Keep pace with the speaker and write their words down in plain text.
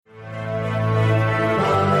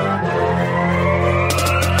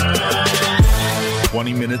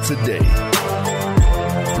20 minutes a day,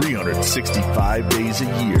 365 days a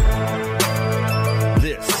year.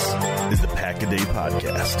 This is the Pack-A-Day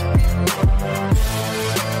Podcast.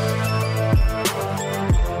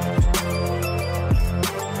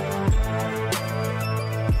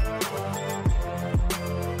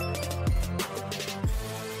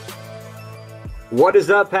 What is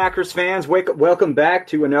up, Packers fans? Welcome back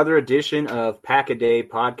to another edition of Pack-A-Day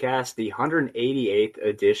Podcast, the 188th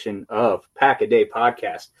edition of Pack-A-Day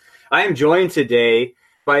Podcast. I am joined today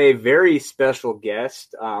by a very special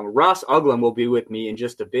guest. Ross Uglum will be with me in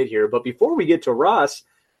just a bit here. But before we get to Ross,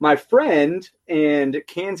 my friend and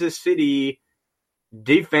Kansas City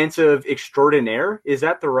defensive extraordinaire, is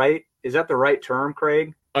that the right term,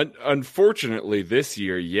 Craig? Unfortunately, this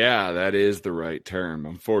year, yeah, that is the right term,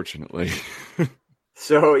 unfortunately.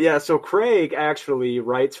 So Craig actually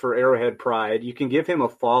writes for Arrowhead Pride. You can give him a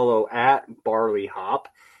follow at Barley Hop.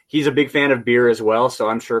 He's a big fan of beer as well, so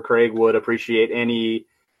I'm sure Craig would appreciate any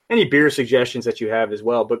beer suggestions that you have as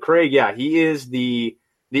well. But Craig, yeah, he is the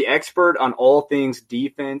expert on all things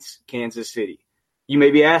defense, Kansas City. You may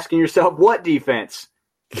be asking yourself, what defense?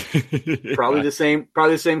 Probably the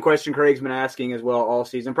same question Craig's been asking as well all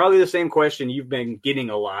season. Probably the same question you've been getting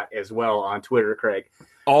a lot as well on Twitter, Craig.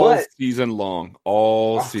 All season long,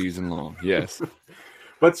 yes.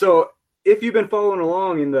 But so if you've been following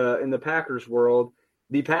along in the Packers world,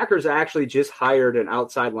 the Packers actually just hired an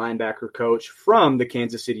outside linebacker coach from the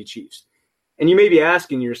Kansas City Chiefs. And you may be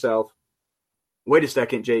asking yourself, wait a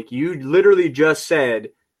second, Jake, you literally just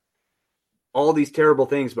said all these terrible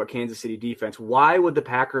things about Kansas City defense. Why would the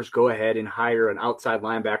Packers go ahead and hire an outside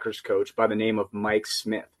linebackers coach by the name of Mike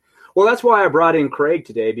Smith? Well, that's why I brought in Craig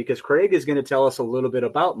today, because Craig is going to tell us a little bit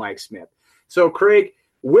about Mike Smith. So, Craig,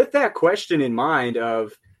 with that question in mind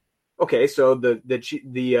of, okay, so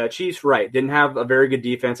the Chiefs, right, didn't have a very good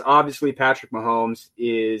defense. Obviously, Patrick Mahomes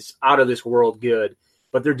is out of this world good,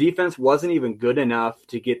 but their defense wasn't even good enough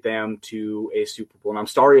to get them to a Super Bowl. And I'm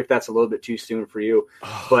sorry if that's a little bit too soon for you,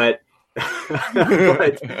 but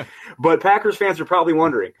Packers fans are probably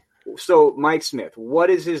wondering, so Mike Smith, what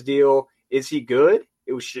is his deal? Is he good?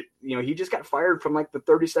 He just got fired from like the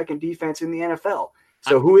 32nd defense in the NFL.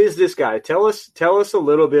 So who is this guy? Tell us a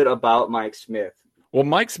little bit about Mike Smith. Well,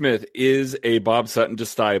 Mike Smith is a Bob Sutton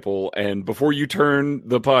disciple, and before you turn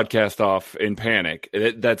the podcast off in panic,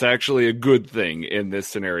 that's actually a good thing in this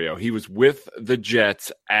scenario. He was with the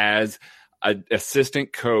Jets as an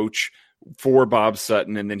assistant coach for Bob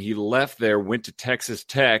Sutton, and then he left there, went to Texas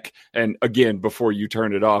Tech, and again, before you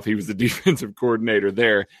turn it off, he was the defensive coordinator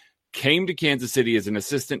there. Came to Kansas City as an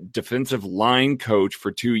assistant defensive line coach for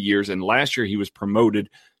 2 years, and last year he was promoted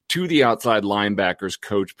to the outside linebackers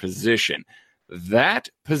coach position. That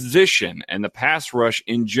position and the pass rush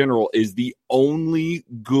in general is the only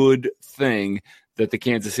good thing that the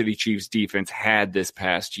Kansas City Chiefs defense had this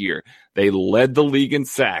past year. They led the league in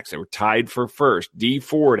sacks. They were tied for first. Dee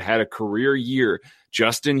Ford had a career year.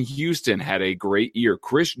 Justin Houston had a great year.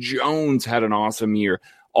 Chris Jones had an awesome year.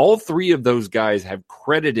 All three of those guys have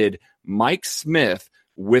credited Mike Smith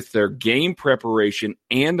with their game preparation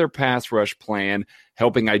and their pass rush plan,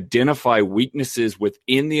 helping identify weaknesses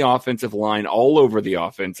within the offensive line, all over the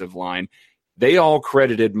offensive line. They all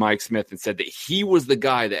credited Mike Smith and said that he was the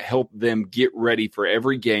guy that helped them get ready for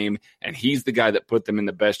every game, and he's the guy that put them in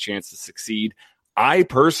the best chance to succeed. I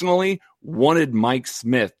personally wanted Mike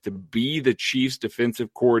Smith to be the Chiefs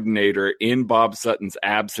defensive coordinator in Bob Sutton's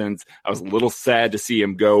absence. I was a little sad to see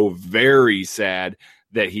him go, very sad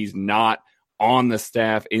that he's not on the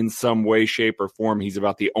staff in some way, shape, or form. He's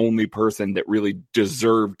about the only person that really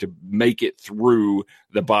deserved to make it through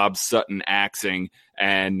the Bob Sutton axing.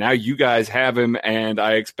 And now you guys have him, and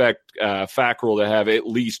I expect Fackrell to have at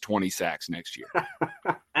least 20 sacks next year.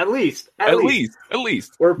 At least.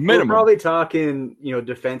 We're probably talking,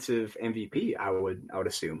 defensive MVP, I would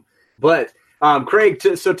assume. But Craig,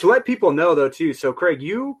 to let people know though too. So Craig,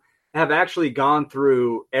 you have actually gone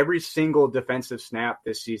through every single defensive snap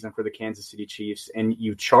this season for the Kansas City Chiefs, and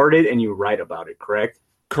you chart it and you write about it, correct?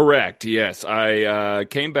 Correct, yes. I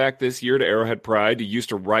came back this year to Arrowhead Pride. I used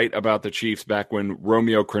to write about the Chiefs back when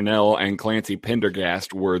Romeo Crennel and Clancy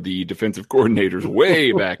Pendergast were the defensive coordinators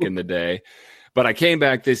way back in the day. But I came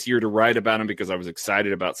back this year to write about them because I was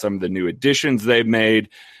excited about some of the new additions they've made,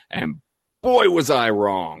 and boy, was I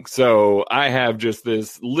wrong. So I have just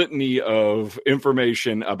this litany of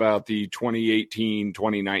information about the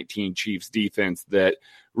 2018-2019 Chiefs defense that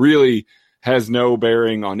really has no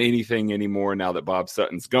bearing on anything anymore now that Bob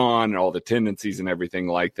Sutton's gone and all the tendencies and everything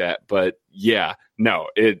like that. But yeah, no,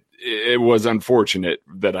 it was unfortunate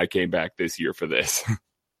that I came back this year for this.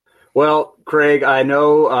 Well, Craig, I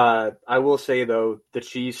know I will say, though, the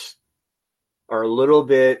Chiefs are a little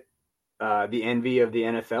bit the envy of the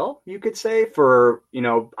NFL, you could say, for,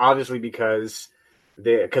 obviously because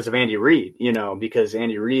of Andy Reid, because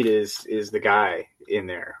Andy Reid is the guy in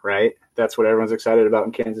there, right? That's what everyone's excited about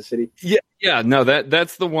in Kansas City. Yeah, no,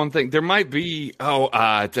 that's the one thing. There might be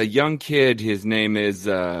it's a young kid. His name is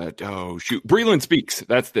Breland Speaks.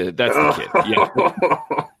 That's the kid. Yeah.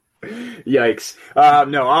 Yikes.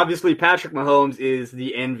 No, obviously Patrick Mahomes is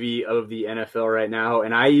the envy of the NFL right now,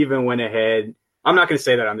 and I even went ahead. I'm not going to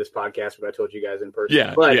say that on this podcast, but I told you guys in person.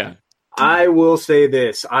 Yeah, but yeah. I will say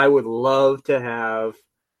this. I would love to have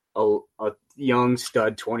a young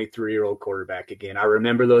stud 23-year-old quarterback again. I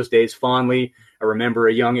remember those days fondly. I remember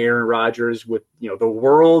a young Aaron Rodgers with, the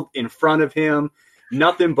world in front of him,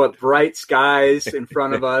 nothing but bright skies in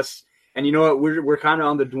front of us. And you know what? We're kind of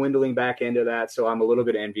on the dwindling back end of that, so I'm a little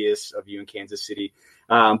bit envious of you in Kansas City.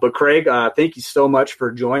 But Craig, thank you so much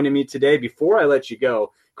for joining me today. Before I let you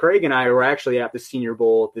go, Craig and I were actually at the Senior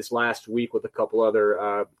Bowl this last week with a couple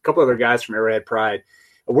other guys from Arrowhead Pride.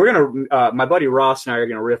 We're gonna, my buddy Ross and I are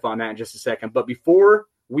gonna riff on that in just a second. But before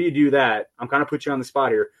we do that, I'm kind of put you on the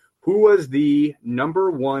spot here. Who was the number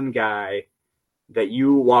one guy that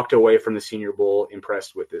you walked away from the Senior Bowl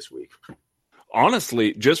impressed with this week?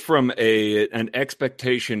 Honestly, just from an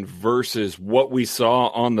expectation versus what we saw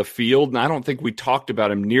on the field, and I don't think we talked about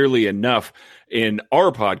him nearly enough in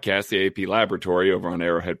our podcast, the AP Laboratory over on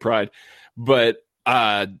Arrowhead Pride, but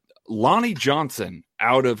Lonnie Johnson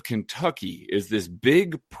out of Kentucky is this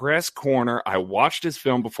big press corner. I watched his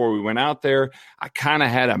film before we went out there. I kind of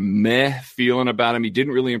had a meh feeling about him. He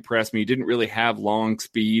didn't really impress me. He didn't really have long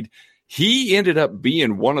speed. He ended up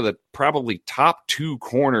being one of the probably top two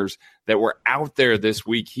corners that were out there this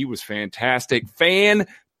week. He was fantastic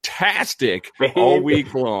all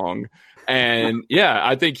week long. And yeah,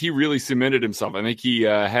 I think he really cemented himself. I think he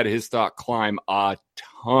had his stock climb a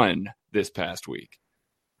ton this past week.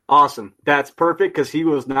 Awesome. That's perfect because he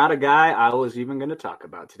was not a guy I was even going to talk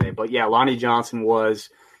about today. But yeah, Lonnie Johnson was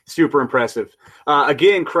super impressive.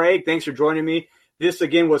 Again, Craig, thanks for joining me. This,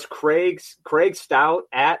 again, was Craig Stout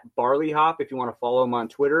at Barley Hop, if you want to follow him on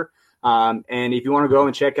Twitter. And if you want to go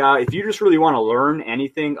and check out, if you just really want to learn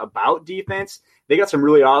anything about defense, they got some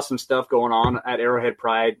really awesome stuff going on at Arrowhead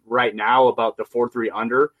Pride right now about the 4-3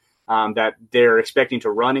 under that they're expecting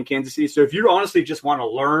to run in Kansas City. So if you honestly just want to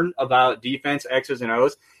learn about defense, X's and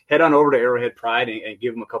O's, head on over to Arrowhead Pride and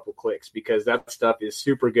give them a couple clicks because that stuff is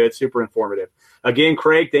super good, super informative. Again,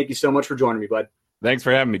 Craig, thank you so much for joining me, bud. Thanks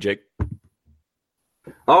for having me, Jake.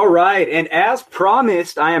 All right, and as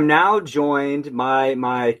promised, I am now joined by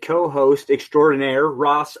my co-host extraordinaire,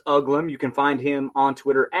 Ross Uglum. You can find him on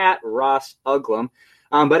Twitter at Ross Uglum.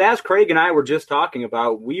 But as Craig and I were just talking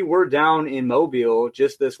about, we were down in Mobile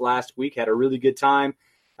just this last week, had a really good time,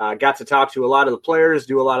 got to talk to a lot of the players,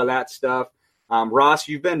 do a lot of that stuff. Ross,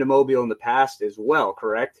 you've been to Mobile in the past as well,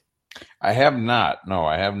 correct? I have not. No,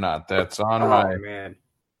 I have not. That's on man.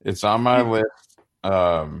 It's on my list.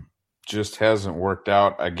 Just hasn't worked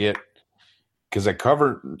out. Because I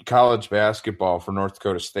covered college basketball for North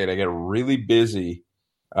Dakota State. I get really busy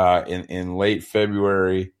in late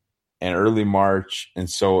February and early March, and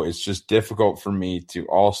so it's just difficult for me to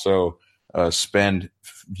also spend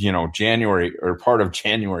January or part of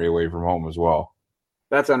January away from home as well.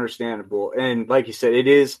 That's understandable, and like you said, it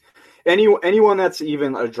is anyone that's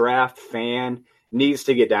even a draft fan needs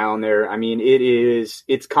to get down there. I mean,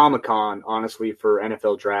 it's Comic-Con, honestly, for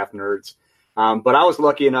NFL draft nerds. But I was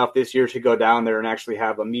lucky enough this year to go down there and actually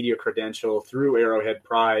have a media credential through Arrowhead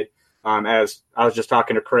Pride. As I was just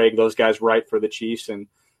talking to Craig, those guys write for the Chiefs, and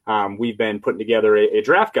we've been putting together a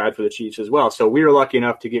draft guide for the Chiefs as well. So we were lucky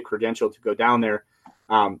enough to get credentialed to go down there.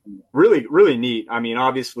 Really, really neat. I mean,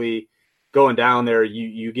 obviously, going down there,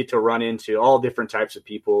 you get to run into all different types of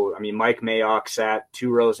people. I mean, Mike Mayock sat 2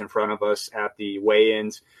 rows in front of us at the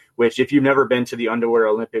weigh-ins, which if you've never been to the Underwear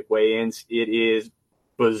Olympic weigh-ins, it is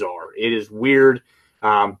bizarre. It is weird,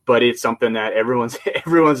 but it's something that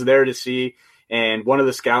everyone's there to see. And one of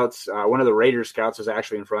the scouts, one of the Raiders scouts was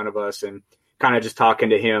actually in front of us and kind of just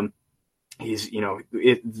talking to him. He's,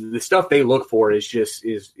 the stuff they look for is just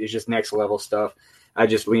next level stuff. I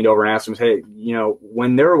just leaned over and asked him, hey,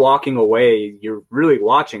 when they're walking away, you're really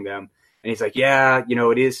watching them. And he's like, yeah,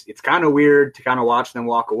 it's kind of weird to kind of watch them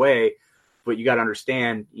walk away, but you got to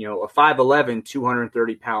understand, a 5'11",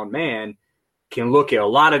 230-pound man can look at a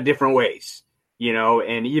lot of different ways,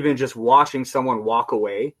 and even just watching someone walk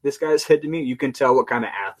away, this guy said to me, you can tell what kind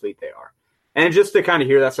of athlete they are. And just to kind of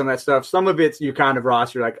hear some of that stuff, some of it's you kind of,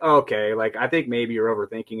 Ross, you're like, oh, okay, like I think maybe you're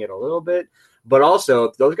overthinking it a little bit. But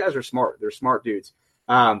also, those guys are smart. They're smart dudes.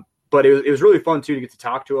 But it was really fun, too, to get to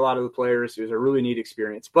talk to a lot of the players. It was a really neat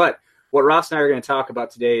experience. But what Ross and I are going to talk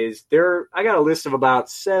about today is I got a list of about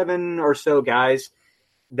 7 or so guys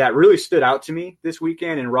that really stood out to me this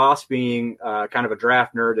weekend. And Ross, being kind of a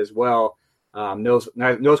draft nerd as well, knows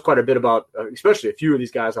quite a bit about, especially a few of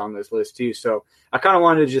these guys on this list, too. So I kind of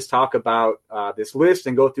wanted to just talk about this list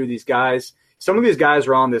and go through these guys. Some of these guys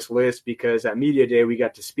are on this list because at Media Day we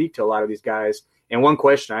got to speak to a lot of these guys. And one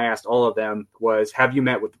question I asked all of them was, have you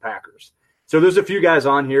met with the Packers? So there's a few guys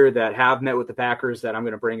on here that have met with the Packers that I'm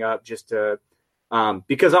going to bring up just to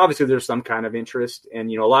because obviously there's some kind of interest.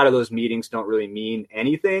 And, a lot of those meetings don't really mean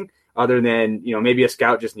anything other than, maybe a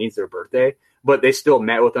scout just needs their birthday, but they still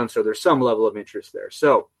met with them. So there's some level of interest there.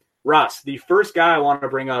 So Ross, the first guy I want to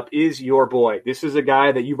bring up is your boy. This is a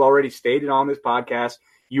guy that you've already stated on this podcast.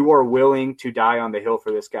 You are willing to die on the hill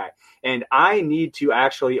for this guy. And I need to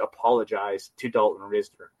actually apologize to Dalton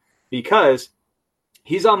Risner because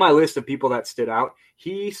he's on my list of people that stood out.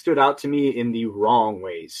 He stood out to me in the wrong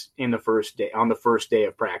ways on the first day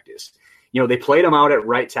of practice. They played him out at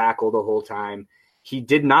right tackle the whole time. He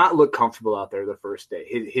did not look comfortable out there the first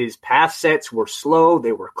day. His pass sets were slow.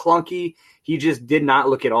 They were clunky. He just did not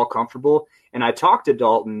look at all comfortable. And I talked to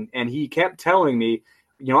Dalton, and he kept telling me,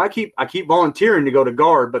 I keep volunteering to go to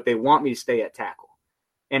guard, but they want me to stay at tackle.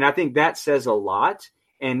 And I think that says a lot.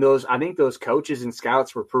 And I think those coaches and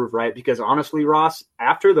scouts were proved right because honestly, Ross,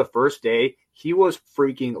 after the first day, he was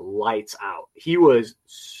freaking lights out. He was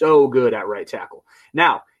so good at right tackle.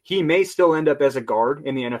 Now, he may still end up as a guard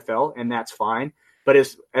in the NFL, and that's fine. But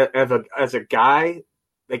as a guy,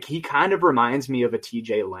 like he kind of reminds me of a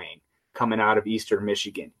TJ Lang coming out of Eastern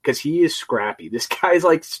Michigan because he is scrappy. This guy's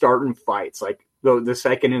like starting fights like the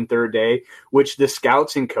second and third day, which the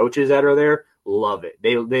scouts and coaches that are there love it.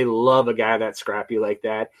 They love a guy that's scrappy like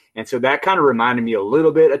that. And so that kind of reminded me a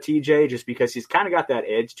little bit of TJ just because he's kind of got that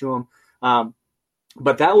edge to him.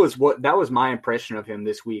 But that was my impression of him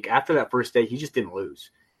this week. After that first day, he just didn't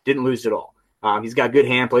lose at all. He's got good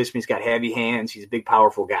hand placement. He's got heavy hands. He's a big,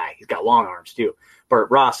 powerful guy. He's got long arms too.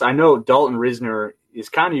 But Ross, I know Dalton Risner is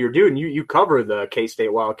kind of your dude, and you cover the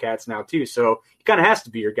K-State Wildcats now too. So he kind of has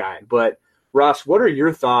to be your guy. But Ross, what are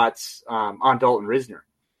your thoughts on Dalton Risner?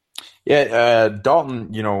 Yeah,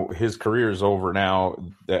 Dalton, his career is over now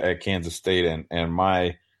at Kansas State, and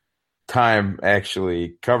my time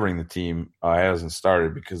actually covering the team hasn't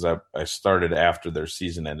started because I started after their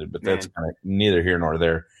season ended, but that's kind of neither here nor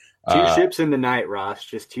there. Two ships in the night, Ross,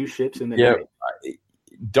 just two ships in the night.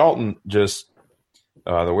 Dalton, just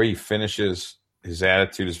the way he finishes, his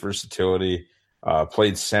attitude, his versatility,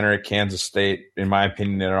 played center at Kansas State, in my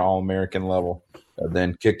opinion, at an All-American level,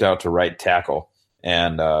 then kicked out to right tackle.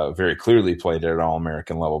 And very clearly played at an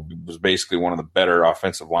All-American level. Was basically one of the better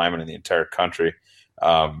offensive linemen in the entire country.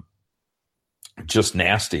 Just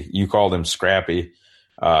nasty. You called him scrappy.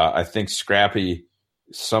 I think scrappy,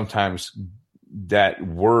 sometimes that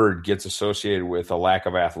word gets associated with a lack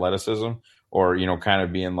of athleticism or, kind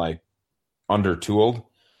of being like undertooled.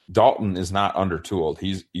 Dalton is not undertooled.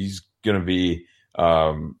 He's going to be,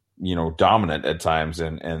 dominant at times.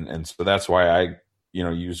 And so that's why I,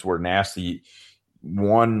 use the word nasty.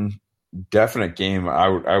 One definite game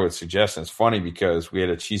I would suggest, and it's funny because we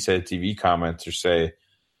had a Cheesehead TV commenter say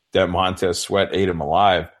that Montez Sweat ate him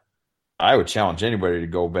alive. I would challenge anybody to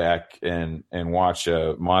go back and watch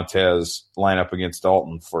Montez line up against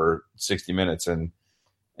Dalton for 60 minutes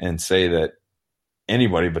and say that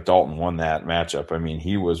anybody but Dalton won that matchup. I mean,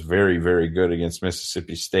 he was very, very good against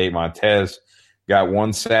Mississippi State. Montez got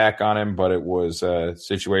one sack on him, but it was a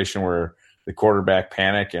situation where the quarterback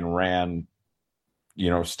panicked and ran,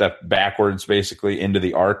 stepped backwards basically into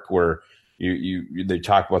the arc where they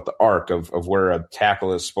talk about the arc of where a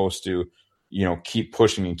tackle is supposed to, keep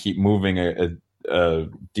pushing and keep moving a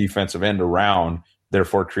defensive end around,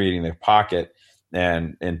 therefore creating the pocket.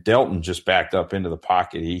 And Dalton just backed up into the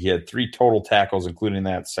pocket. He had 3 total tackles, including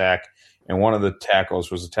that sack. And one of the tackles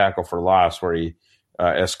was a tackle for loss where he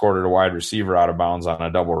escorted a wide receiver out of bounds on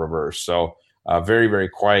a double reverse. So a very, very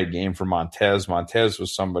quiet game for Montez. Montez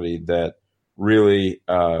was somebody that really,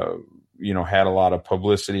 had a lot of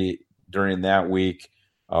publicity during that week.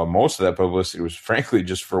 Most of that publicity was frankly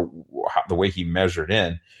just for the way he measured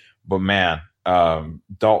in. But man,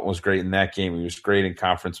 Dalton was great in that game. He was great in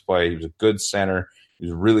conference play. He was a good center. He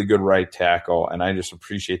was a really good right tackle. And I just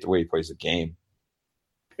appreciate the way he plays the game.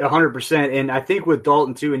 100%. And I think with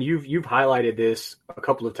Dalton too, and you've highlighted this a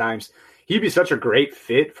couple of times, he'd be such a great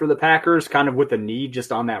fit for the Packers, kind of with a need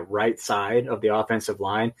just on that right side of the offensive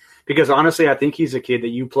line. Because honestly, I think he's a kid that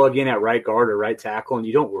you plug in at right guard or right tackle and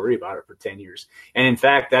you don't worry about it for 10 years. And in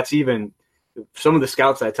fact, that's even some of the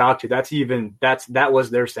scouts I talked to, that was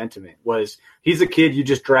their sentiment, was he's a kid you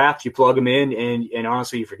just draft, you plug him in, and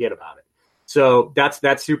honestly you forget about it. So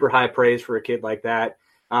that's super high praise for a kid like that.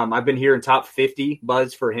 I've been hearing top 50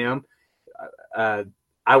 buzz for him.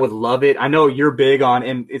 I would love it. I know you're big on,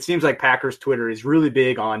 and it seems like Packers Twitter is really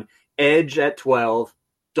big on Edge at 12,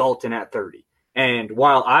 Dalton at 30. And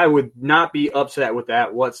while I would not be upset with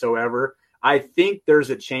that whatsoever, I think there's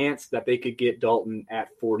a chance that they could get Dalton at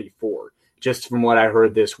 44, just from what I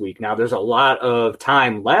heard this week. Now, there's a lot of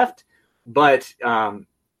time left, but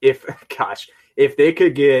if they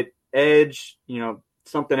could get Edge,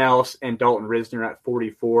 something else, and Dalton Risner at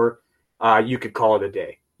 44, you could call it a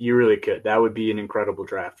day. You really could. That would be an incredible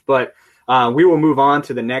draft. But we will move on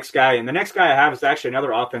to the next guy. And the next guy I have is actually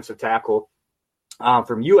another offensive tackle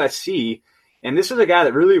from USC. And this is a guy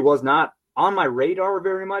that really was not on my radar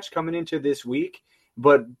very much coming into this week.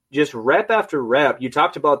 But just rep after rep, you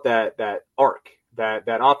talked about that arc, that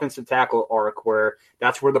offensive tackle arc, where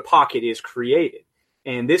that's where the pocket is created.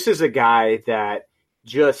 And this is a guy that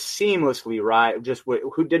just seamlessly,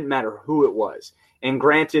 who didn't matter who it was. And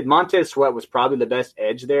granted, Montez Sweat was probably the best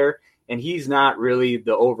edge there, and he's not really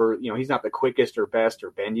he's not the quickest or best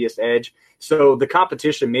or bendiest edge. So the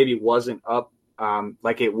competition maybe wasn't up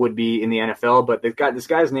like it would be in the NFL, but this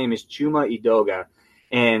guy's name is Chuma Edoga.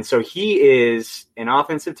 And so he is an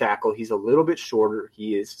offensive tackle. He's a little bit shorter.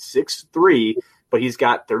 He is 6'3", but he's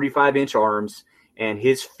got 35-inch arms, and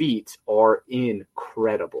his feet are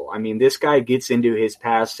incredible. I mean, this guy gets into his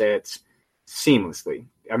pass sets seamlessly.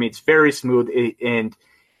 I mean, it's very smooth, and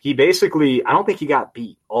he basically, I don't think he got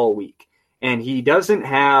beat all week. And he doesn't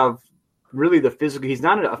have really the physical, he's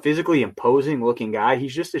not a physically imposing looking guy.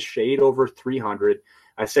 He's just a shade over 300.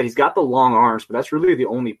 I said he's got the long arms, but that's really the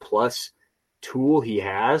only plus tool he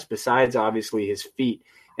has besides obviously his feet.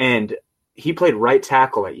 And he played right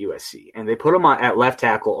tackle at USC, and they put him at left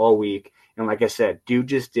tackle all week. And like I said, dude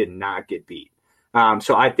just did not get beat.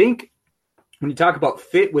 So I think when you talk about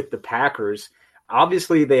fit with the Packers,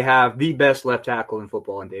 obviously they have the best left tackle in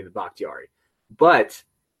football in David Bakhtiari. But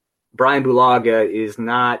Brian Bulaga is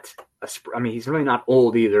not he's really not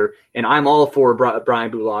old either. And I'm all for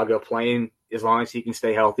Brian Bulaga playing as long as he can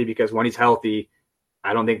stay healthy, because when he's healthy,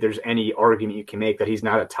 I don't think there's any argument you can make that he's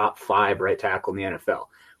not a top 5 right tackle in the NFL.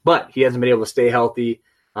 But he hasn't been able to stay healthy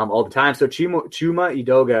all the time. So Chuma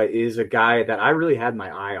Edoga is a guy that I really had my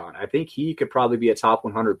eye on. I think he could probably be a top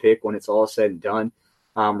 100 pick when it's all said and done.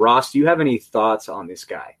 Ross, do you have any thoughts on this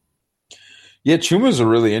guy? Yeah, Chuma's a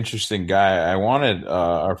really interesting guy. I wanted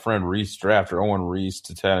our friend Reese Drafter, Owen Reese,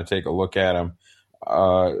 to kind of take a look at him.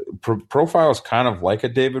 Profile is kind of like a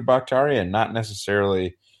David Bakhtiari, and not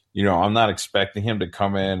necessarily, I'm not expecting him to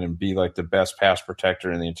come in and be like the best pass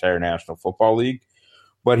protector in the entire National Football League.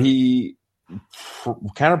 But he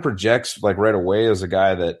kind of projects like right away as a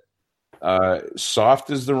guy that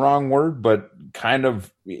soft is the wrong word, but kind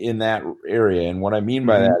of in that area. And what I mean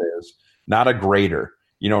by that is not a grader,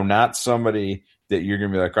 not somebody that you're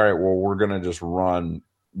going to be like, all right, well, we're going to just run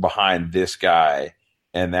behind this guy,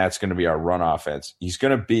 and that's going to be our run offense. He's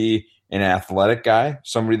going to be an athletic guy,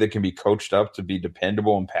 somebody that can be coached up to be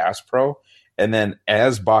dependable in pass pro. And then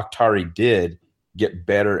as Bakhtiari did, get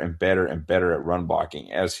better and better and better at run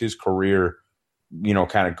blocking as his career,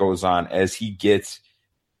 kind of goes on, as he gets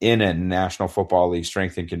in a National Football League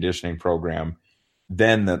strength and conditioning program,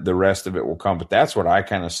 then the rest of it will come. But that's what I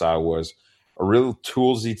kind of saw, was a real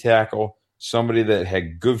toolsy tackle, somebody that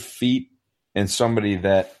had good feet, and somebody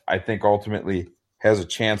that I think ultimately has a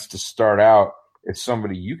chance to start out as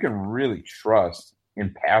somebody you can really trust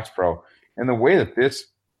in pass pro. And the way that this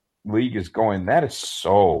league is going, that is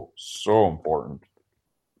so, so important.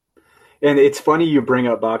 And it's funny you bring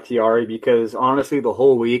up Bakhtiari, because honestly, the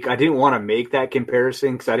whole week I didn't want to make that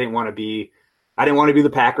comparison, because I didn't want to be the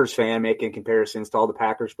Packers fan making comparisons to all the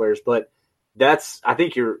Packers players. But I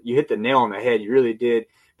think you hit the nail on the head. You really did,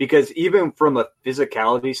 because even from a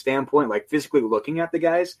physicality standpoint, like physically looking at the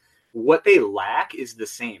guys, what they lack is the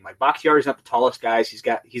same. Like Bakhtiari's not the tallest guys. He's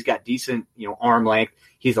got decent arm length.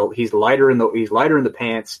 He's lighter in the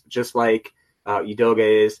pants, just like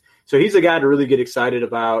Edoga is. So he's a guy to really get excited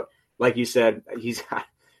about. Like you said,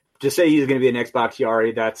 to say he's going to be the next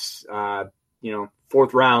Bakhtiari, that's,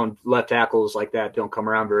 4th round left tackles like that don't come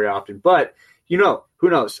around very often. But, who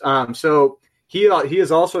knows? So he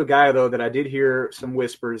is also a guy, though, that I did hear some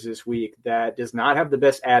whispers this week that does not have the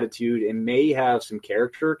best attitude and may have some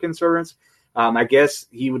character concerns. I guess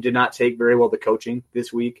he did not take very well the coaching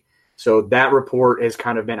this week. So that report has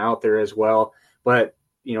kind of been out there as well. But,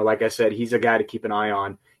 like I said, he's a guy to keep an eye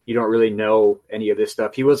on. You don't really know any of this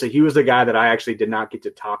stuff. He was a guy that I actually did not get to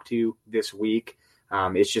talk to this week.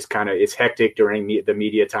 It's just it's hectic during the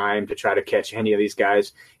media time to try to catch any of these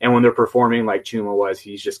guys. And when they're performing like Chuma was,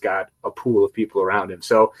 he's just got a pool of people around him.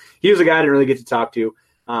 So he was a guy I didn't really get to talk to.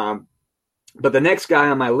 But the next guy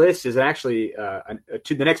on my list is actually the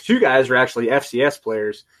next two guys are actually FCS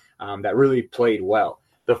players that really played well.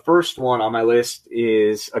 The first one on my list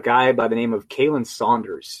is a guy by the name of Kalen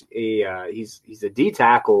Saunders. He's a D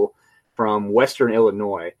tackle from Western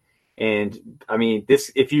Illinois. And I mean,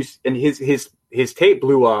 his tape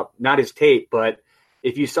blew up, not his tape, but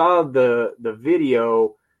if you saw the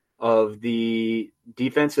video of the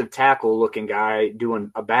defensive tackle looking guy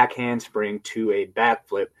doing a back handspring to a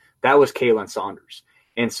backflip, that was Kalen Saunders.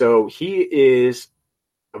 And so he is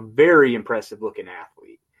a very impressive looking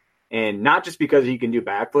athlete. And not just because he can do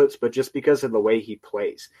backflips, but just because of the way he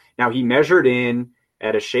plays. Now, he measured in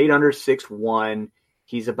at a shade under 6'1".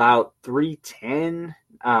 He's about 310.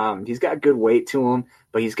 He's got good weight to him,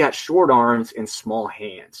 but he's got short arms and small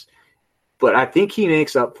hands. But I think he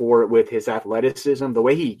makes up for it with his athleticism, the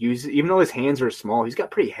way he uses it. Even though his hands are small, he's got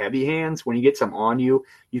pretty heavy hands. When he gets them on you,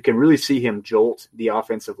 you can really see him jolt the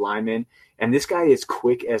offensive lineman. And this guy is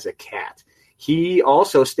quick as a cat. He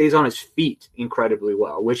also stays on his feet incredibly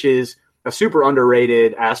well, which is a super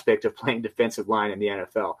underrated aspect of playing defensive line in the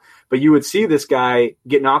NFL. But you would see this guy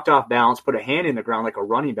get knocked off balance, put a hand in the ground like a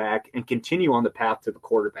running back, and continue on the path to the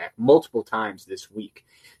quarterback multiple times this week.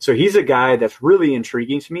 So he's a guy that's really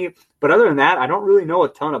intriguing to me. But other than that, I don't really know a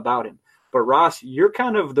ton about him. But Ross, you're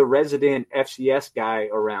kind of the resident FCS guy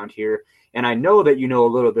around here, and I know that you know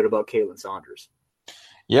a little bit about Kalen Saunders.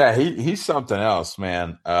 Yeah, he's something else,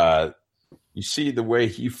 man. You see the way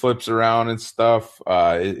he flips around and stuff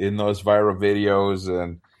in those viral videos,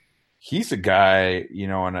 and he's a guy,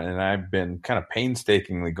 and I've been kind of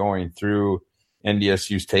painstakingly going through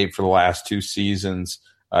NDSU's tape for the last 2 seasons,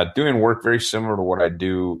 doing work very similar to what I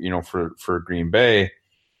do, for Green Bay.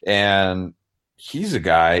 And he's a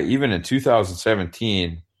guy, even in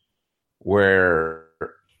 2017, where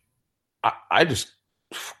I just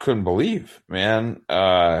couldn't believe, man.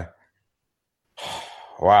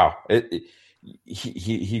 Wow.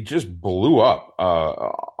 He just blew up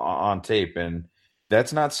on tape, and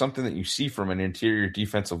that's not something that you see from an interior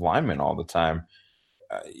defensive lineman all the time.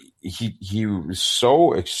 He was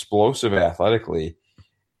so explosive athletically,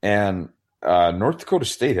 and North Dakota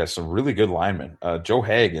State has some really good linemen. Joe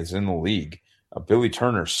Haig is in the league. Billy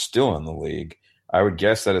Turner's still in the league. I would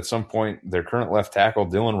guess that at some point their current left tackle,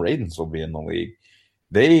 Dylan Radens, will be in the league.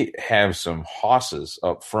 They have some hosses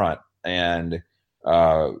up front, and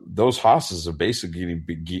those hosses have basically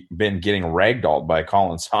been getting ragdolled by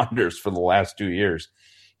Colin Saunders for the last 2 years.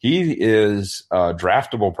 He is a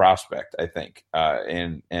draftable prospect, I think,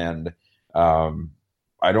 and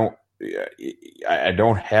I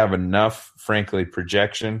don't have enough, frankly,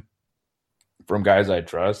 projection from guys I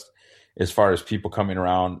trust as far as people coming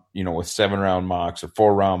around, with 7-round mocks or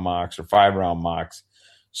 4-round mocks or 5-round mocks.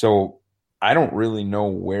 So I don't really know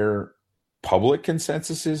where public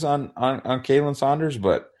consensus is on Kalen Saunders,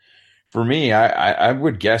 but for me, I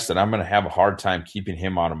would guess that I'm going to have a hard time keeping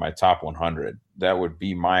him out of my top 100. That would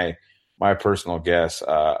be my personal guess.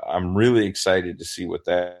 I'm really excited to see what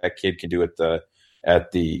that kid can do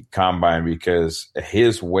at the combine, because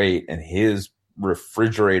his weight and his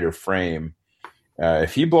refrigerator frame,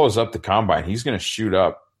 if he blows up the combine, he's going to shoot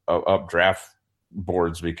up draft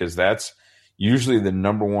boards, because that's usually the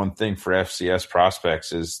number one thing for FCS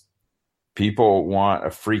prospects is people want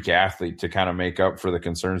a freak athlete to kind of make up for the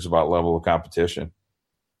concerns about level of competition.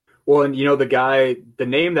 Well, and the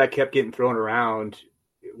name that kept getting thrown around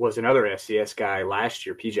was another FCS guy last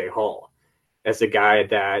year, PJ Hall, as the guy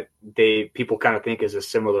that people kind of think is a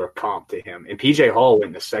similar comp to him. And PJ Hall went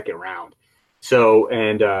in the 2nd round. So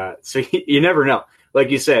you never know. Like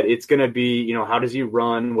you said, it's going to be, how does he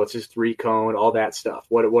run? What's his 3-cone? All that stuff.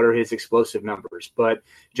 What are his explosive numbers? But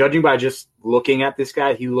judging by just looking at this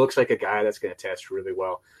guy, he looks like a guy that's going to test really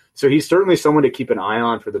well. So he's certainly someone to keep an eye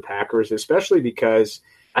on for the Packers, especially because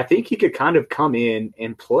I think he could kind of come in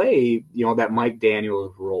and play, that Mike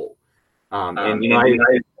Daniels role. Go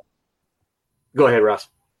ahead, Russ.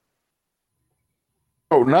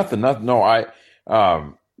 Oh, nothing. No,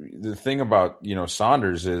 the thing about,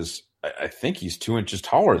 Saunders is, I think he's 2 inches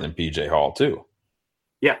taller than PJ Hall too.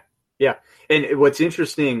 Yeah. And what's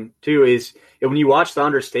interesting too is when you watch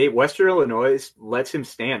Saunders tape, Western Illinois lets him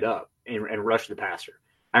stand up and rush the passer.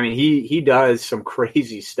 I mean, he does some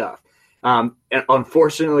crazy stuff. And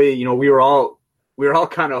unfortunately, we were all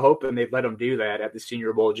kind of hoping they'd let him do that at the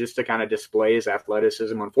Senior Bowl just to kind of display his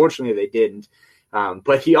athleticism. Unfortunately, they didn't.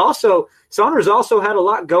 But Saunders also had a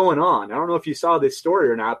lot going on. I don't know if you saw this story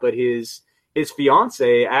or not, but his his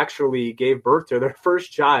fiance actually gave birth to their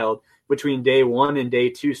first child between day 1 and day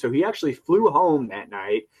 2. So he actually flew home that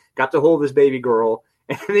night, got to hold his baby girl,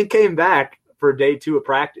 and then came back for day 2 of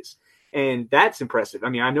practice. And that's impressive. I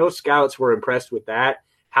mean, I know scouts were impressed with that,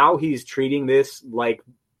 how he's treating this like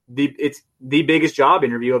it's the biggest job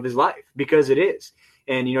interview of his life, because it is.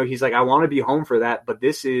 And, he's like, I want to be home for that, but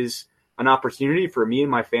this is an opportunity for me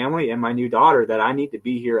and my family and my new daughter that I need to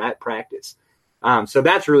be here at practice. So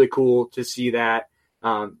that's really cool to see that.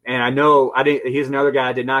 And I know he's another guy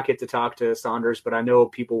I did not get to talk to, Saunders, but I know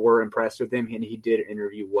people were impressed with him and he did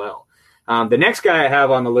interview well. The next guy I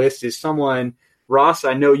have on the list is someone, Ross,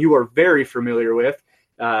 I know you are very familiar with,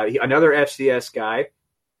 another FCS guy,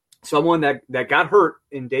 someone that got hurt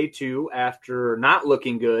in day 2 after not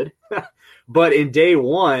looking good. But on day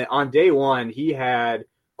one, he had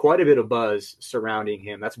quite a bit of buzz surrounding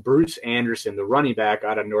him. That's Bruce Anderson, the running back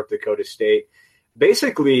out of North Dakota State.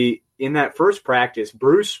 Basically, in that first practice,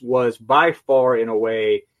 Bruce was by far, in a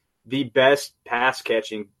way, the best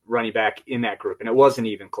pass-catching running back in that group, and it wasn't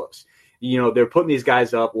even close. They're putting these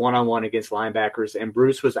guys up one-on-one against linebackers, and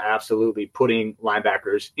Bruce was absolutely putting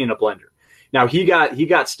linebackers in a blender. Now, he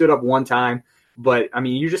got stood up one time, but, I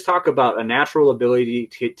mean, you just talk about a natural ability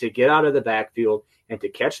to get out of the backfield and to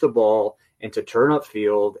catch the ball and to turn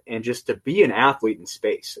upfield and just to be an athlete in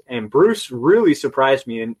space. And Bruce really surprised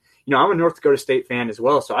me. And, I'm a North Dakota State fan as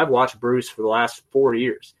well, so I've watched Bruce for the last 4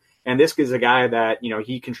 years. And this is a guy that,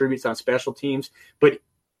 he contributes on special teams. But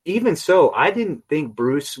even so, I didn't think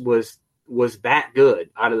Bruce was that good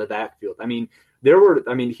out of the backfield. I mean,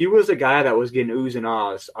 he was a guy that was getting oohs and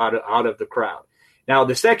ahs out of the crowd. Now,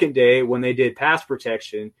 the second day, when they did pass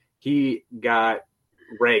protection, he got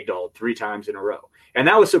ragdolled 3 times in a row. And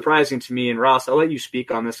that was surprising to me. And Ross, I'll let you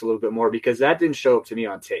speak on this a little bit more, because that didn't show up to me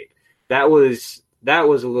on tape. That was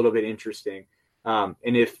a little bit interesting. No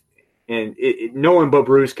one but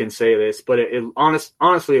Bruce can say this, but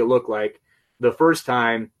honestly, it looked like the first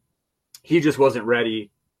time he just wasn't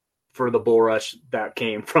ready for the bull rush that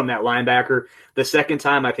came from that linebacker. The second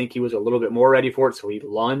time, I think he was a little bit more ready for it, so he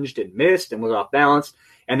lunged and missed and was off balance.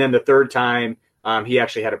 And then the third time, he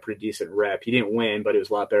actually had a pretty decent rep. He didn't win, but it was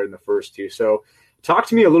a lot better than the first 2. So talk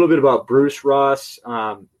to me a little bit about Bruce, Ross.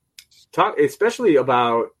 Talk especially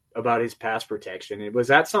about his pass protection. Was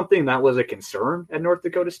that something that was a concern at North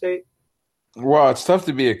Dakota State? Well, it's tough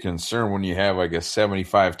to be a concern when you have like a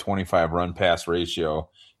 75-25 run-pass ratio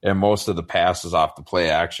and most of the passes off the play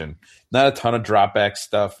action. Not a ton of drop-back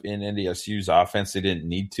stuff in NDSU's offense. They didn't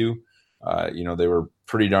need to. They were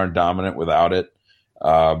pretty darn dominant without it.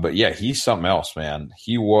 But, yeah, he's something else, man.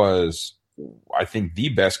 He was, I think, the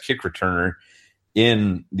best kick returner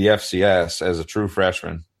in the FCS as a true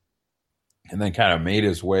freshman, and then kind of made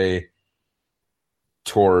his way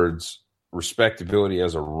towards respectability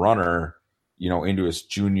as a runner, into his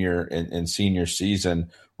junior and senior season.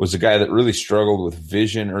 Was a guy that really struggled with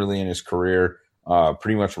vision early in his career,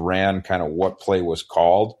 pretty much ran kind of what play was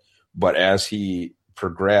called. But as he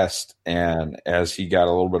progressed and as he got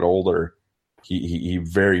a little bit older, he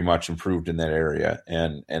very much improved in that area.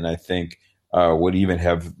 And I think would even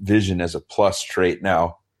have vision as a plus trait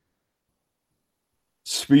now.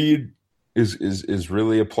 Speed is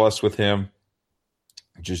really a plus with him.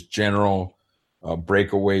 Just general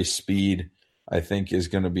breakaway speed, I think, is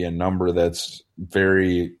going to be a number that's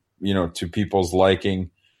very, to people's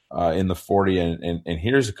liking in the 40. And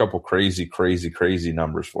here's a couple crazy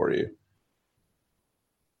numbers for you.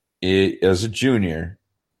 As a junior,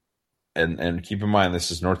 and keep in mind, this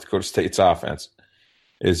is North Dakota State's offense.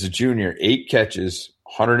 As a junior, 8 catches,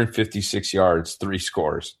 156 yards, 3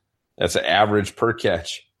 scores. That's an average per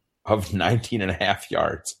catch of 19.5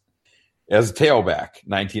 yards. As a tailback,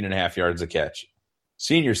 19.5 yards a catch.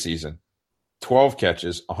 Senior season, 12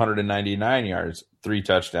 catches, 199 yards, 3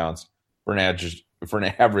 touchdowns for an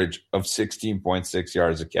average of 16.6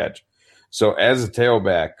 yards a catch. So as a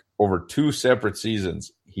tailback, over 2 separate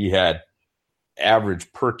seasons, he had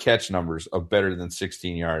average per catch numbers of better than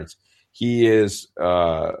 16 yards. He is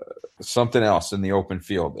something else in the open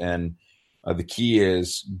field, and the key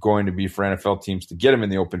is going to be for NFL teams to get him in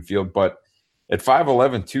the open field. But at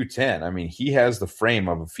 5'11", 210, I mean, he has the frame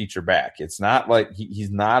of a feature back. It's not like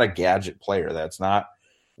he's not a gadget player. That's not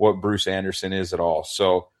what Bruce Anderson is at all.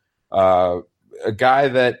 So a guy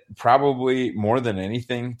that probably more than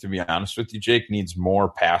anything, to be honest with you, Jake, needs more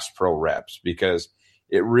pass pro reps, because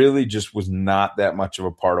it really just was not that much of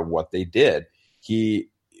a part of what they did. He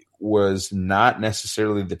was not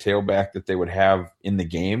necessarily the tailback that they would have in the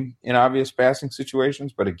game in obvious passing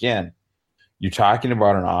situations. But again, you're talking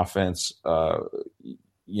about an offense,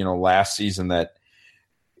 last season that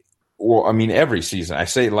well, I mean, every season. I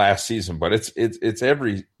say last season, but it's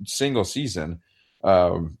every single season.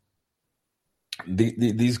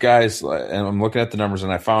 These guys, and I'm looking at the numbers,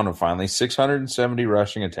 and I found them finally: 670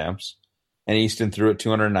 rushing attempts, and Easton threw it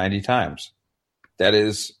 290 times. That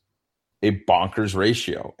is a bonkers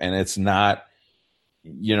ratio, and it's not,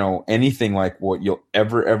 anything like what you'll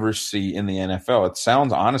ever see in the NFL. It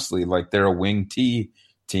sounds honestly like they're a wing T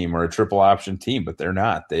team or a triple option team, but they're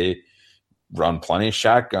not. They run plenty of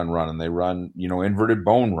shotgun run, and they run, inverted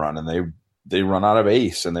bone run, and they run out of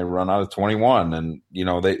ace, and they run out of 21, and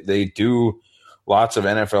they do lots of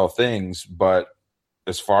NFL things. But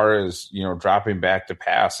as far as dropping back to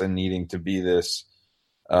pass and needing to be this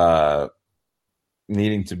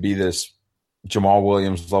Jamal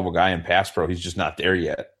Williams level guy in pass pro, he's just not there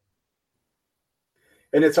yet.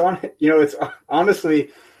 And it's honestly,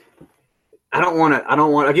 I don't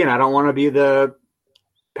want to be the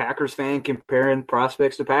Packers fan comparing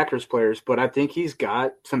prospects to Packers players, but I think he's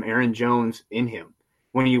got some Aaron Jones in him.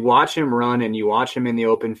 When you watch him run and you watch him in the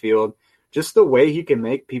open field, just the way he can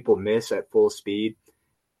make people miss at full speed,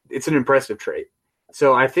 it's an impressive trait.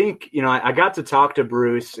 So I think, I got to talk to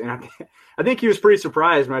Bruce, and I think he was pretty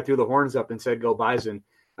surprised when I threw the horns up and said, "Go Bison."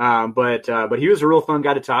 But he was a real fun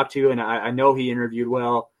guy to talk to, and I know he interviewed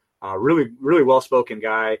well. Really, really well-spoken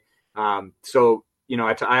guy. So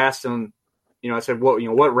I asked him, I said,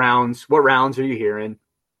 what rounds are you hearing?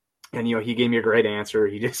 And he gave me a great answer.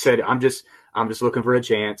 He just said, I'm just looking for a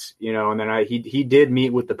chance, and then he did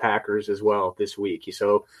meet with the Packers as well this week.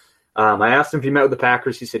 So I asked him if he met with the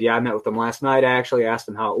Packers. He said, yeah, I met with them last night. I actually asked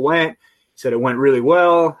him how it went. He said it went really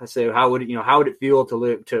well. I said, how would it feel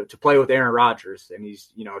to play with Aaron Rodgers? And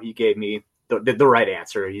he gave me the right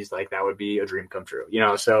answer. He's like, that would be a dream come true,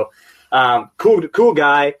 So cool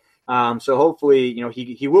guy. So hopefully,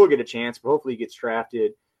 he will get a chance, but hopefully he gets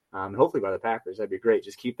drafted, hopefully by the Packers. That'd be great.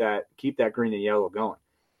 Just keep that green and yellow going.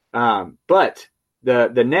 But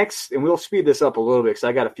the next, and we'll speed this up a little bit because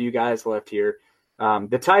I got a few guys left here.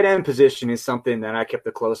 The tight end position is something that I kept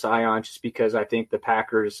a close eye on just because I think the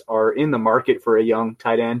Packers are in the market for a young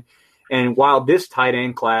tight end. And while this tight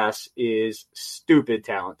end class is stupid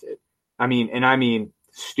talented, I mean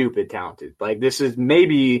stupid talented. Like this is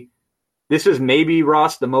maybe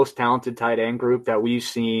Ross, the most talented tight end group that we've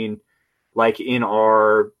seen like in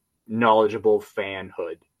our knowledgeable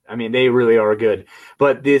fanhood. I mean, they really are good.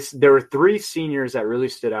 But there were three seniors that really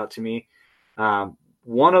stood out to me.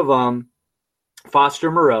 One of them, Foster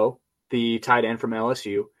Moreau, the tight end from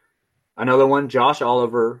LSU. Another one, Josh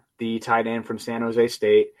Oliver, the tight end from San Jose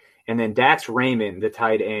State. And then Dax Raymond, the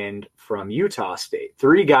tight end from Utah State.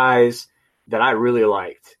 Three guys that I really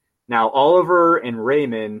liked. Now, Oliver and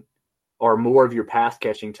Raymond are more of your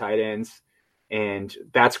pass-catching tight ends, and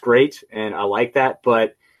that's great, and I like that.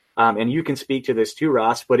 But and you can speak to this too,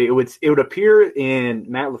 Ross, but it would appear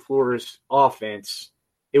in Matt LaFleur's offense,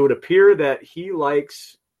 it would appear that he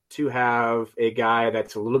likes to have a guy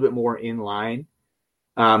that's a little bit more in line.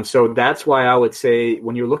 So that's why I would say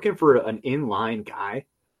when you're looking for an in-line guy,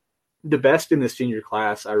 the best in the senior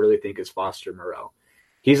class I really think is Foster Moreau.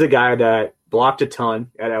 He's a guy that blocked a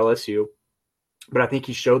ton at LSU, but I think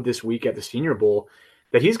he showed this week at the Senior Bowl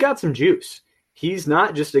that he's got some juice. He's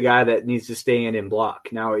not just a guy that needs to stay in and block.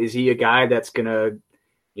 Now, is he a guy that's going to,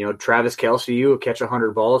 Travis Kelce you, catch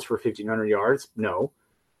 100 balls for 1,500 yards? No.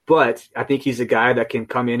 But I think he's a guy that can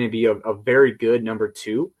come in and be a very good number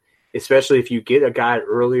two, especially if you get a guy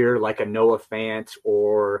earlier like a Noah Fant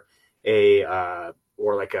or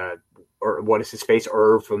what is his face,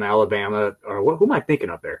 Irv from Alabama, or who am I thinking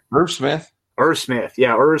of there? Irv Smith. Irv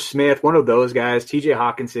Smith, one of those guys. TJ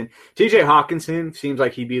Hawkinson seems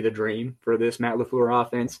like he'd be the dream for this Matt LaFleur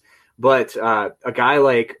offense. But a guy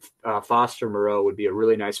like Foster Moreau would be a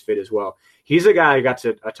really nice fit as well. He's a guy I got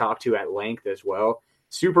to talk to at length as well.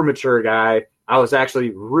 Super mature guy. I was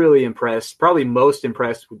actually really impressed, probably most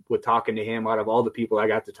impressed with talking to him out of all the people I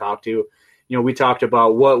got to talk to. We talked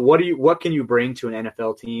about what can you bring to an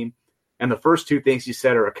NFL team? And the first two things he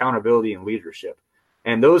said are accountability and leadership.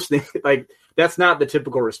 And those things, like, that's not the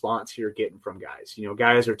typical response you're getting from guys.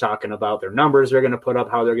 Guys are talking about their numbers they're going to put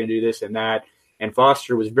up, how they're going to do this and that. And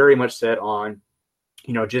Foster was very much set on,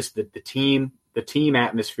 just the team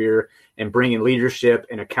atmosphere and bringing leadership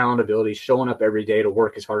and accountability, showing up every day to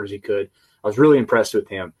work as hard as he could. I was really impressed with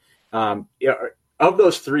him. Of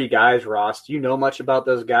those three guys, Ross, do you know much about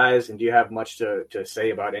those guys, and do you have much to say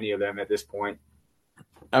about any of them at this point?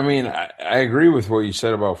 I mean, I agree with what you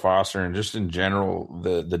said about Foster, and just in general,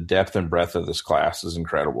 the depth and breadth of this class is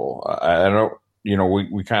incredible. I don't,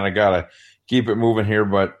 we kind of got to keep it moving here,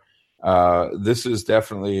 but this is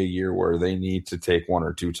definitely a year where they need to take one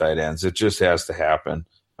or two tight ends. It just has to happen.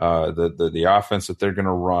 the offense that they're going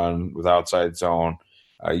to run with outside zone.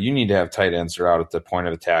 You need to have tight ends that are out at the point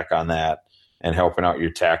of attack on that and helping out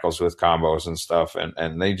your tackles with combos and stuff.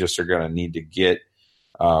 And they just are going to need to get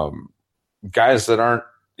guys that aren't,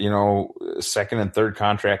 second and third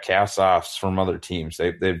contract cast-offs from other teams.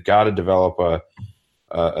 They've got to develop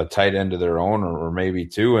a tight end of their own or maybe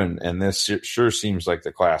two, and this sure seems like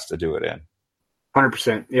the class to do it in.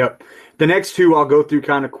 100%. Yep. The next two I'll go through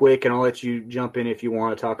kind of quick, and I'll let you jump in if you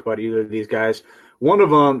want to talk about either of these guys. One of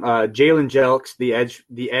them, Jalen Jelks,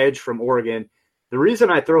 the edge from Oregon. The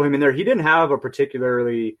reason I throw him in there, he didn't have a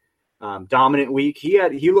particularly dominant week.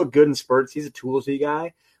 He looked good in spurts. He's a toolsy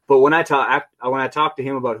guy. But when I talked to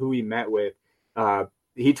him about who he met with,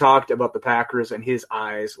 he talked about the Packers and his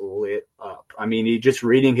eyes lit up. I mean, he just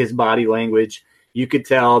reading his body language, you could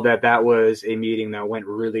tell that was a meeting that went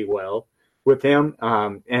really well with him.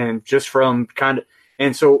 And just from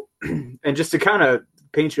and just to kind of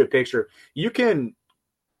paint you a picture, you can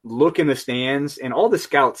look in the stands and all the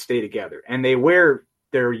scouts stay together and they wear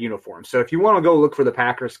their uniforms. So if you want to go look for the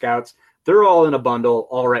Packers scouts, they're all in a bundle,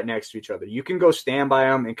 all right next to each other. You can go stand by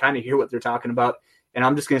them and kind of hear what they're talking about. And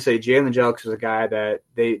I'm just going to say Jalen Jelks is a guy that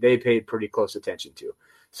they paid pretty close attention to.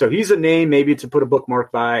 So he's a name maybe to put a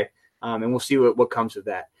bookmark by, and we'll see what comes of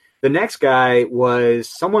that. The next guy was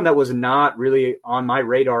someone that was not really on my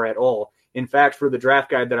radar at all. In fact, for the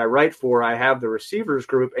draft guide that I write for, I have the receivers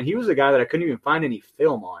group, and he was a guy that I couldn't even find any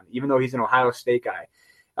film on, even though he's an Ohio State guy.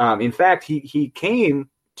 In fact, he came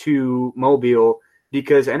to Mobile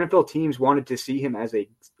because NFL teams wanted to see him as a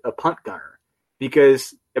punt gunner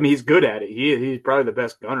because, I mean, he's good at it. He's probably the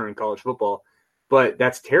best gunner in college football. But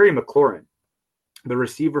that's Terry McLaurin, the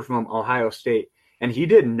receiver from Ohio State. And he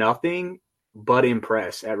did nothing but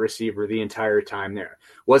impress at receiver the entire time there.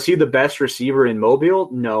 Was he the best receiver in Mobile?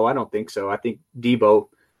 No, I don't think so. I think Debo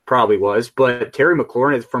probably was. But Terry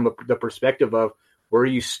McLaurin is from the perspective of where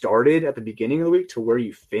you started at the beginning of the week to where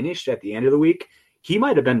you finished at the end of the week. He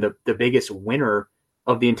might have been the biggest winner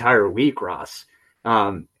of the entire week, Ross.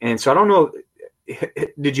 And so I don't know.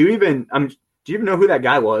 Did you even know who that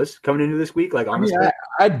guy was coming into this week? Like, honestly,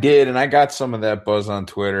 I did, and I got some of that buzz on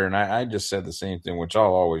Twitter, and I just said the same thing, which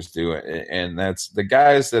I'll always do, and that's the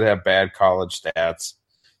guys that have bad college stats.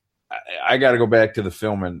 I got to go back to the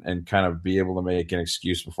film and kind of be able to make an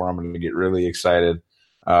excuse before I'm going to get really excited.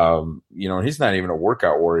 He's not even a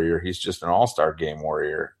workout warrior; he's just an all-star game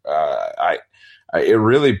warrior. It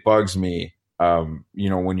really bugs me,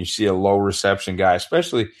 when you see a low reception guy,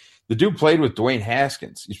 especially. The dude played with Dwayne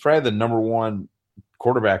Haskins. He's probably the number one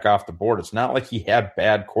quarterback off the board. It's not like he had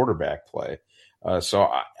bad quarterback play. So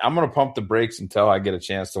I'm going to pump the brakes until I get a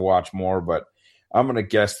chance to watch more, but I'm going to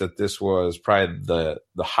guess that this was probably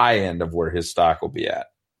the high end of where his stock will be at.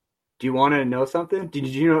 Do you want to know something? Did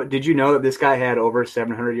you know that this guy had over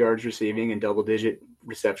 700 yards receiving and double-digit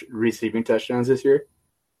receiving touchdowns this year?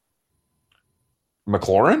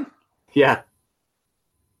 McLaurin? Yeah.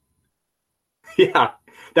 Yeah.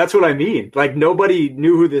 That's what I mean. Like, nobody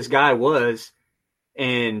knew who this guy was,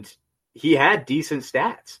 and he had decent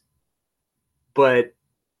stats. But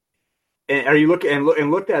are you looking and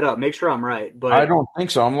look that up? Make sure I'm right. But I don't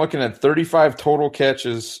think so. I'm looking at 35 total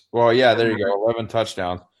catches. Well, yeah, there you go. 11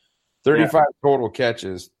 touchdowns, 35 total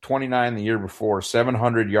catches, 29 the year before,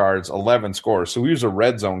 700 yards, 11 scores. So he was a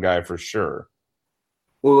red zone guy for sure.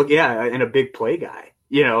 Well, yeah, and a big play guy.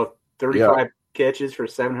 35 catches for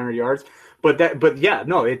 700 yards.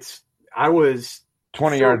 I was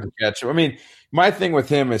 20 yards to catch. I mean, my thing with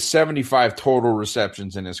him is 75 total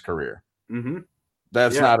receptions in his career. Mm-hmm.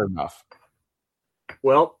 That's not enough.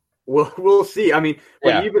 Well, we'll see. I mean,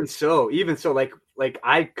 but even so, like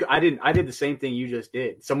I did the same thing you just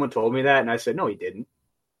did. Someone told me that, and I said, no, he didn't.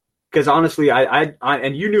 Because honestly, I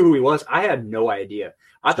and you knew who he was. I had no idea.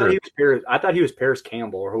 I thought he was Paris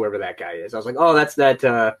Campbell or whoever that guy is. I was like, oh, that's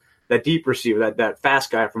that deep receiver, that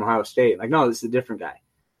fast guy from Ohio State. Like, no, this is a different guy.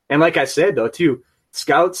 And like I said, though, too,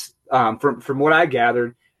 scouts, from what I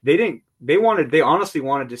gathered, they honestly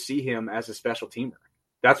wanted to see him as a special teamer.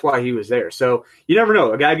 That's why he was there. So you never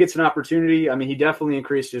know. A guy gets an opportunity. I mean, he definitely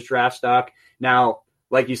increased his draft stock. Now,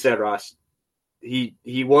 like you said, Ross, he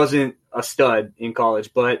wasn't a stud in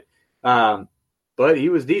college, but he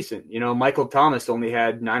was decent. Michael Thomas only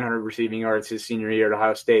had 900 receiving yards his senior year at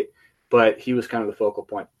Ohio State. But he was kind of the focal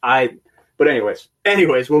point. But anyways,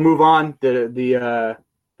 we'll move on. The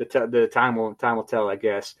time will tell, I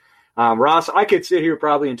guess. Ross, I could sit here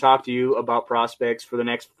probably and talk to you about prospects for the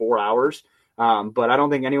next 4 hours, but I don't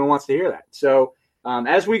think anyone wants to hear that. So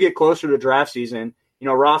as we get closer to draft season,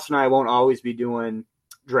 Ross and I won't always be doing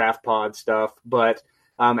draft pod stuff, but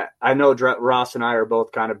I know Ross and I are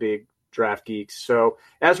both kind of big Draft Geeks. So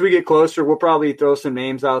as we get closer, we'll probably throw some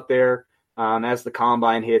names out there as the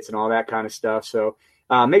combine hits and all that kind of stuff. So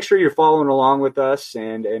make sure you're following along with us,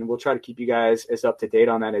 and we'll try to keep you guys as up to date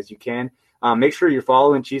on that as you can. Make sure you're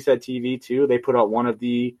following Cheesehead TV too. They put out one of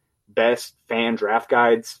the best fan draft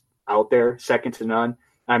guides out there, second to none.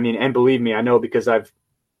 I mean, and believe me, I know because I've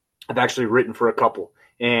actually written for a couple,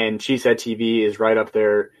 and Cheesehead TV is right up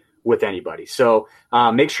there with anybody. So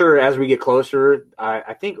make sure as we get closer,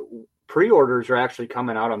 I think pre-orders are actually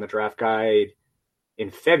coming out on the draft guide in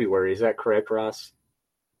February. Is that correct, Ross?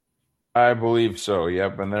 I believe so.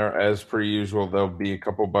 Yep. And they're, as per usual, they'll be a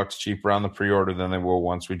couple bucks cheaper on the pre-order than they will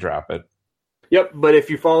once we drop it. Yep. But if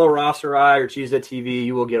you follow Ross or I or Cheesehead TV,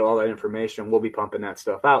 you will get all that information. We'll be pumping that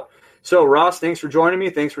stuff out. So, Ross, thanks for joining me.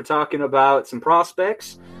 Thanks for talking about some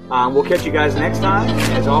prospects. We'll catch you guys next time.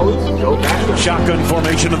 As always, go back. Shotgun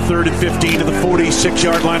formation on 3rd and 15 to the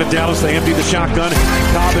 46-yard line of Dallas. They empty the shotgun.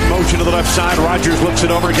 Cobb in motion to the left side. Rodgers looks it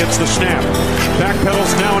over, gets the snap.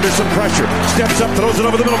 Backpedals now under some pressure. Steps up, throws it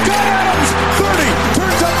over the middle. Got Adams! 30!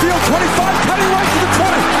 Turns upfield, 25, cutting right to the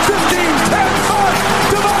 20. 15, 10,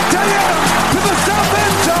 5. Devontae Adams to the south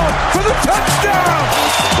end zone for the touchdown!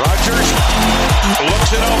 Rodgers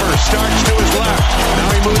looks it over, starts to his left. Now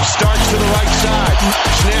he moves, starts to the right side.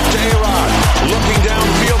 Snap to A-Rod. Looking